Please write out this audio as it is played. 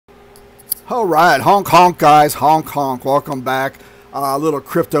All right, honk honk guys, honk honk. Welcome back. A little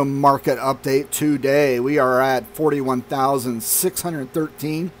crypto market update today. We are at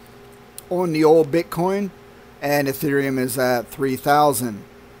 41,613 on the old Bitcoin, and Ethereum is at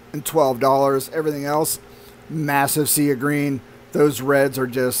 $3,012. Everything else, massive sea of green. Those reds are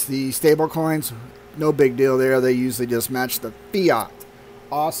just the stable coins. No big deal there. They usually just match the fiat.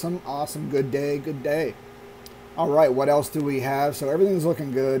 Awesome, awesome. Good day, good day. All right, what else do we have? So everything's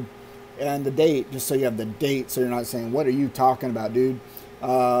looking good. And the date, just so you have the date, so you're not saying, what are you talking about, dude?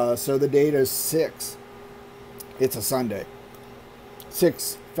 So the date is 6. It's a Sunday.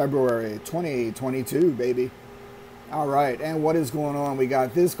 6 February 2022, baby. All right, and what is going on? We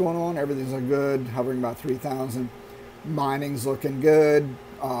got this going on. Everything's good, hovering about 3,000. Mining's looking good.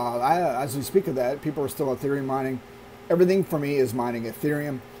 As we speak of that, people are still Ethereum mining. Everything for me is mining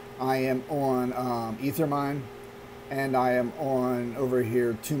Ethereum. I am on Ethermine. And I am on over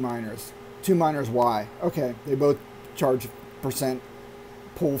here 2 miners. 2 miners, why? Okay, they both charge %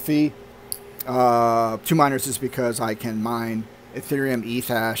 pool fee. 2 miners is because I can mine Ethereum, ETH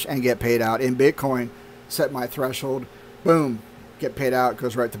hash, and get paid out in Bitcoin. Set my threshold, boom, get paid out,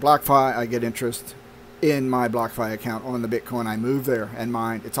 goes right to BlockFi. I get interest in my BlockFi account on the Bitcoin I move there and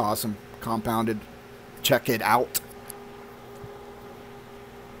mine. It's awesome, compounded. Check it out.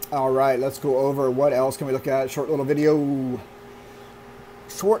 All right, let's go over what else can we look at. Short little video.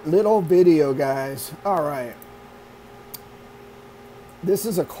 Short little video, guys. All right. This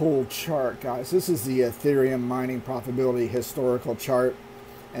is a cool chart, guys. This is the Ethereum mining profitability historical chart.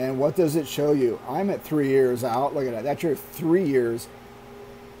 And what does it show you? I'm at 3 years out. Look at that. That's your 3 years.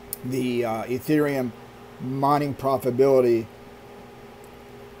 The Ethereum mining profitability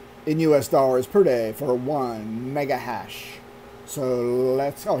in US dollars per day for 1 mega hash. So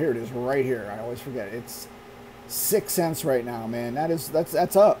let's, oh, here it is right here. I always forget. It's 6 cents right now, man.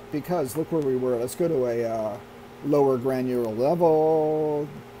 That's up because look where we were. Let's go to a lower granular level.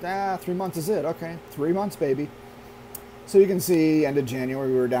 3 months is it. Okay, 3 months, baby. So you can see end of January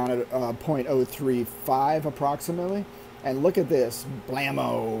we were down at 0.035 approximately. And look at this,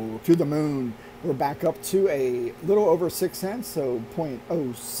 blammo, to the moon. We're back up to a little over 6 cents, so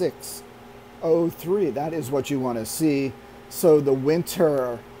 0.0603. That is what you want to see. So the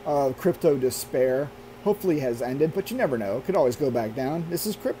winter of crypto despair hopefully has ended, but you never know. It could always go back down. This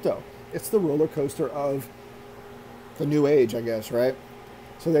is crypto. It's the roller coaster of the new age, I guess, right?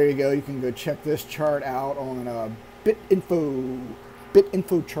 So there you go. You can go check this chart out on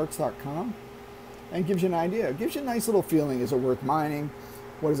bitinfocharts.com, and it gives you an idea. It gives you a nice little feeling. Is it worth mining?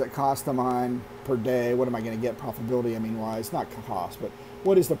 What does it cost to mine per day? What am I going to get profitability, I mean, wise? Not cost, but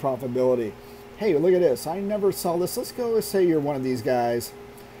what is the profitability? Hey, look at this. I never saw this. Let's go, say you're one of these guys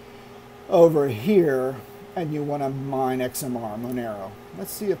over here and you want to mine XMR, Monero.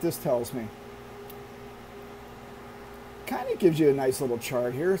 Let's see if this tells me. Kind of gives you a nice little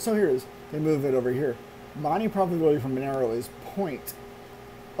chart here. So here it is. They move it over here. Mining profitability from Monero is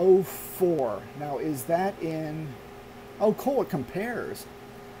 0.04. Now, is that in... Oh, cool. It compares.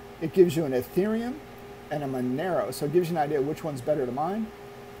 It gives you an Ethereum and a Monero. So it gives you an idea which one's better to mine.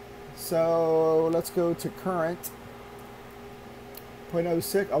 So let's go to current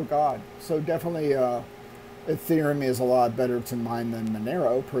 0.06. Oh God. So definitely Ethereum is a lot better to mine than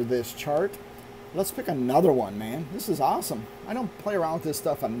Monero per this chart. Let's pick another one, man. This is awesome. I don't play around with this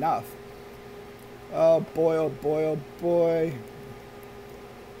stuff enough. Oh boy, oh boy, oh boy.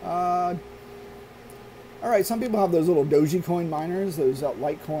 All right, some people have those little Dogecoin miners, those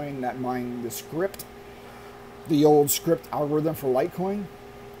Litecoin that mine the script, the old script algorithm for Litecoin.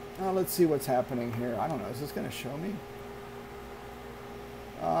 Let's see what's happening here. I don't know. Is this going to show me?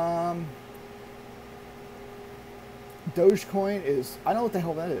 Dogecoin is, I don't know what the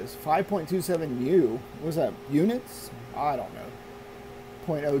hell that is. 5.27 U. What is that? Units? I don't know.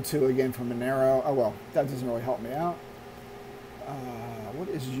 0.02 again for Monero. Oh, well, that doesn't really help me out. What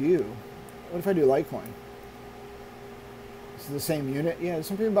is U? What if I do Litecoin? Is it the same unit? Yeah, there's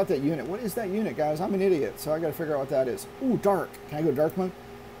something about that unit. What is that unit, guys? I'm an idiot, so I got to figure out what that is. Ooh, dark. Can I go dark mode?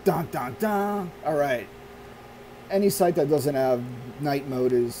 Dun, dun, dun. All right. Any site that doesn't have night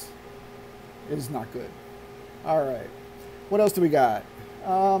mode is not good. All right. What else do we got?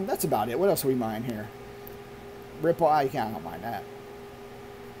 That's about it. What else do we mine here? Ripple. I can't mine that.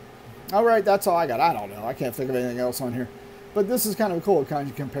 All right. That's all I got. I don't know. I can't think of anything else on here. But this is kind of cool. It kind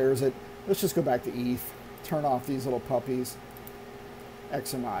of compares it. Let's just go back to ETH. Turn off these little puppies.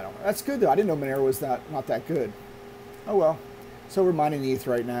 XMI. I don't know. That's good, though. I didn't know Monero was not that good. Oh, well. So we're mining ETH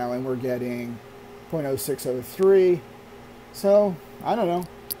right now, and we're getting 0.0603. So, I don't know.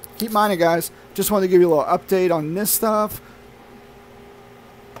 Keep mining, guys. Just wanted to give you a little update on this stuff.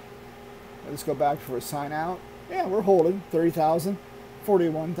 Let's go back for a sign out. Yeah, we're holding 30,000,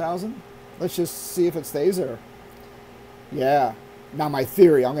 41,000. Let's just see if it stays there. Yeah. Now my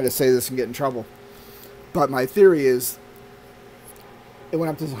theory, I'm going to say this and get in trouble, but my theory is it went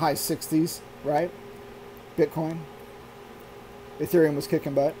up to the high 60s, right? Bitcoin. Ethereum was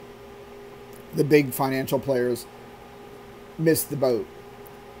kicking butt. The big financial players missed the boat.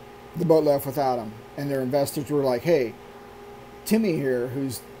 The boat left without them. And their investors were like, hey, Timmy here,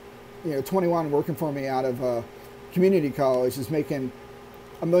 who's 21, working for me out of community college, is making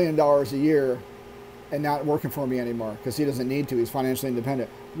 $1 million a year and not working for me anymore because he doesn't need to. He's financially independent.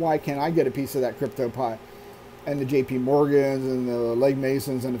 Why can't I get a piece of that crypto pie? And the JP Morgans and the Legg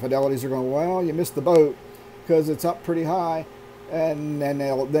Masons and the Fidelities are going, well, you missed the boat because it's up pretty high. And then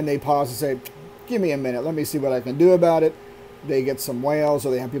they pause and say, give me a minute. Let me see what I can do about it. They get some whales,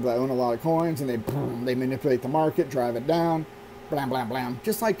 or they have people that own a lot of coins, and they manipulate the market, drive it down, blam, blam, blam.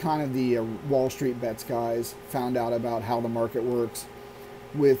 Just like kind of the Wall Street bets guys found out about how the market works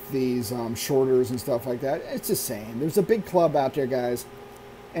with these shorters and stuff like that. It's the same. There's a big club out there, guys,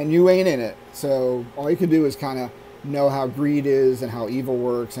 and you ain't in it. So all you can do is kind of know how greed is and how evil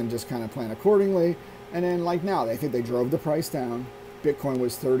works and just kind of plan accordingly. And then like now, I think they drove the price down. Bitcoin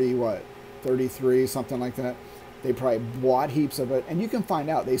was 33, something like that. They probably bought heaps of it. And you can find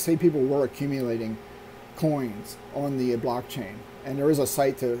out. They say people were accumulating coins on the blockchain. And there is a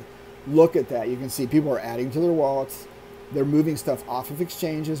site to look at that. You can see people are adding to their wallets. They're moving stuff off of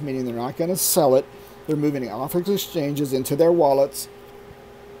exchanges, meaning they're not going to sell it. They're moving it off of exchanges into their wallets.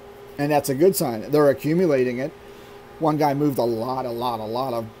 And that's a good sign. They're accumulating it. One guy moved a lot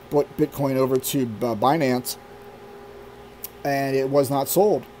of Bitcoin over to Binance. And it was not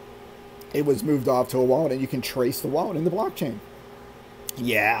sold. It was moved off to a wallet, and you can trace the wallet in the blockchain.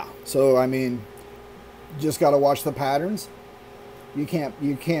 Yeah. So, I mean, just got to watch the patterns. You can't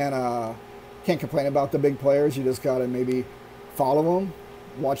complain about the big players. You just got to maybe follow them,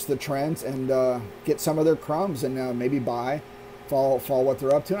 watch the trends, and get some of their crumbs, and maybe follow what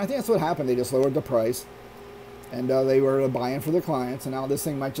they're up to. And I think that's what happened. They just lowered the price, and they were buying for the clients, and now this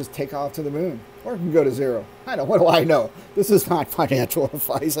thing might just take off to the moon. Or it can go to zero. What do I know? This is not financial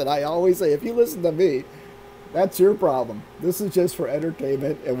advice, and I always say, if you listen to me, that's your problem. This is just for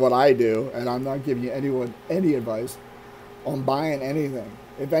entertainment and what I do, and I'm not giving you anyone any advice on buying anything.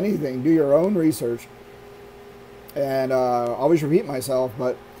 If anything, do your own research. And always repeat myself,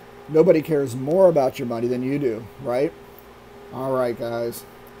 but nobody cares more about your money than you do, right? All right, guys.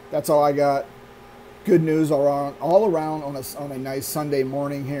 That's all I got. Good news all around on a nice Sunday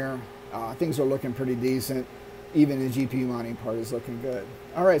morning here. Things are looking pretty decent. Even the GPU mining part is looking good.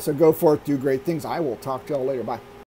 All right, so go forth, do great things. I will talk to y'all later. Bye.